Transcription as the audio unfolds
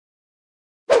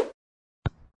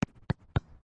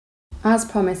As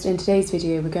promised, in today's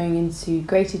video we're going into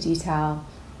greater detail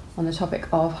on the topic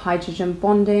of hydrogen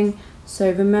bonding.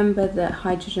 So remember that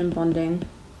hydrogen bonding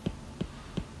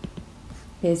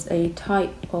is a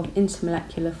type of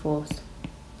intermolecular force.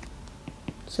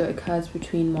 So it occurs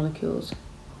between molecules.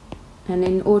 And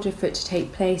in order for it to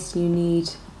take place, you need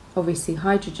obviously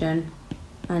hydrogen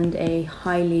and a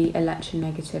highly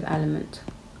electronegative element.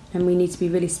 And we need to be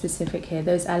really specific here.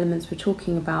 Those elements we're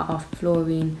talking about are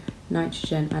fluorine,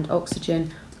 nitrogen and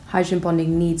oxygen. Hydrogen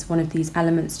bonding needs one of these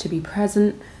elements to be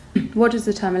present. What does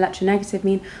the term electronegative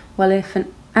mean? Well, if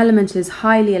an element is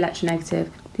highly electronegative,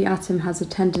 the atom has a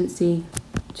tendency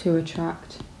to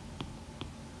attract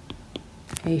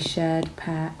a shared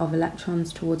pair of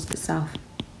electrons towards itself.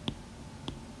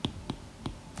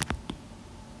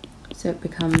 So it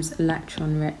becomes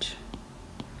electron rich.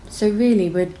 So really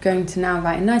we're going to now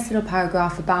write a nice little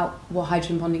paragraph about what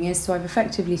hydrogen bonding is. So I've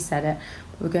effectively said it,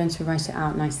 but we're going to write it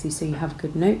out nicely so you have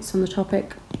good notes on the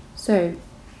topic. So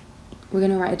we're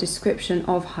going to write a description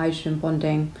of hydrogen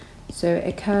bonding. So it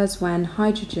occurs when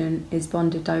hydrogen is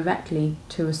bonded directly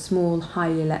to a small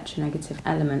highly electronegative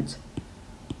element.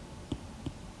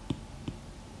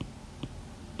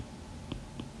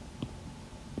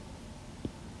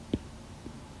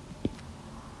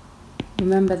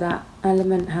 Remember that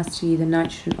element has to be either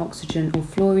nitrogen, oxygen or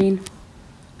fluorine.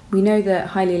 We know that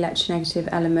highly electronegative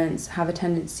elements have a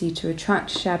tendency to attract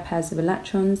shared pairs of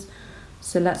electrons.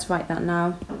 So let's write that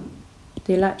now.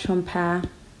 The electron pair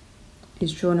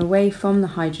is drawn away from the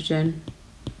hydrogen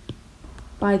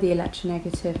by the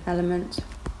electronegative element.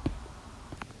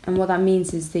 And what that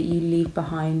means is that you leave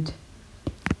behind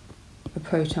a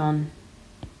proton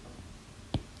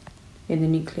in the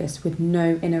nucleus with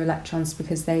no inner electrons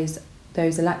because those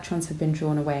electrons have been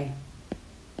drawn away.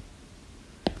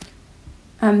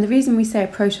 The reason we say a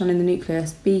proton in the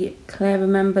nucleus, be clear,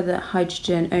 remember that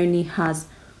hydrogen only has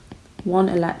one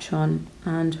electron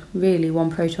and really one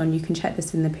proton. You can check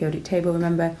this in the periodic table.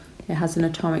 Remember, it has an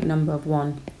atomic number of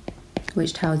 1,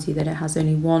 which tells you that it has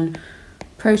only one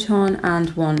proton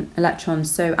and one electron.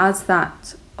 So as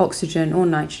that oxygen or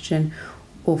nitrogen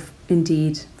or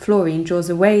indeed fluorine draws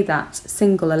away that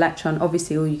single electron,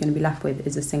 obviously all you're going to be left with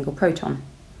is a single proton.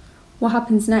 What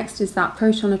happens next is that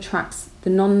proton attracts the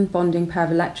non-bonding pair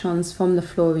of electrons from the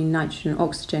fluorine, nitrogen, and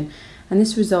oxygen, and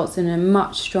this results in a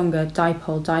much stronger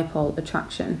dipole-dipole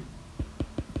attraction.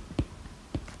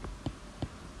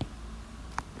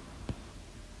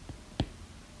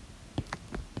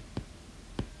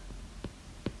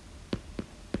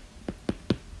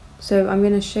 So I'm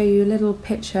going to show you a little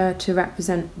picture to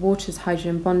represent water's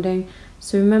hydrogen bonding.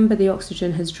 So remember, the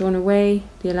oxygen has drawn away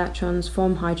the electrons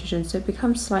from hydrogen, so it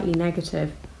becomes slightly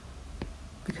negative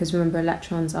because remember,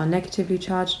 electrons are negatively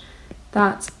charged.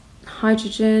 That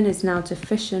hydrogen is now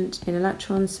deficient in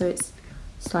electrons, so it's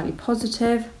slightly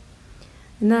positive,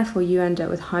 and therefore you end up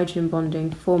with hydrogen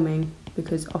bonding forming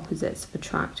because opposites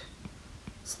attract.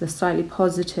 So the slightly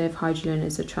positive hydrogen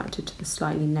is attracted to the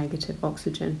slightly negative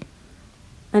oxygen.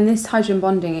 And this hydrogen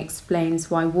bonding explains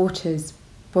why water's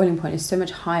boiling point is so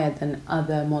much higher than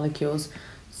other molecules.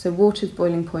 So water's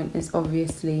boiling point is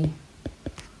obviously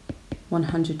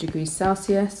 100 degrees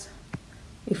Celsius.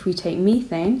 If we take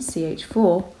methane,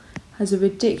 CH4, has a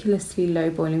ridiculously low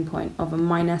boiling point of a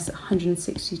minus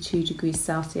 162 degrees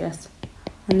Celsius.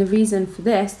 And the reason for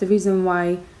this, the reason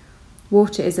why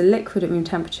water is a liquid at room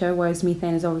temperature, whereas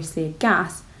methane is obviously a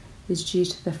gas, is due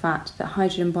to the fact that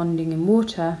hydrogen bonding in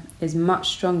water is much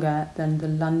stronger than the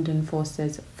London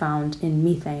forces found in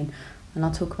methane. And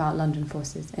I'll talk about London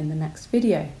forces in the next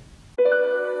video.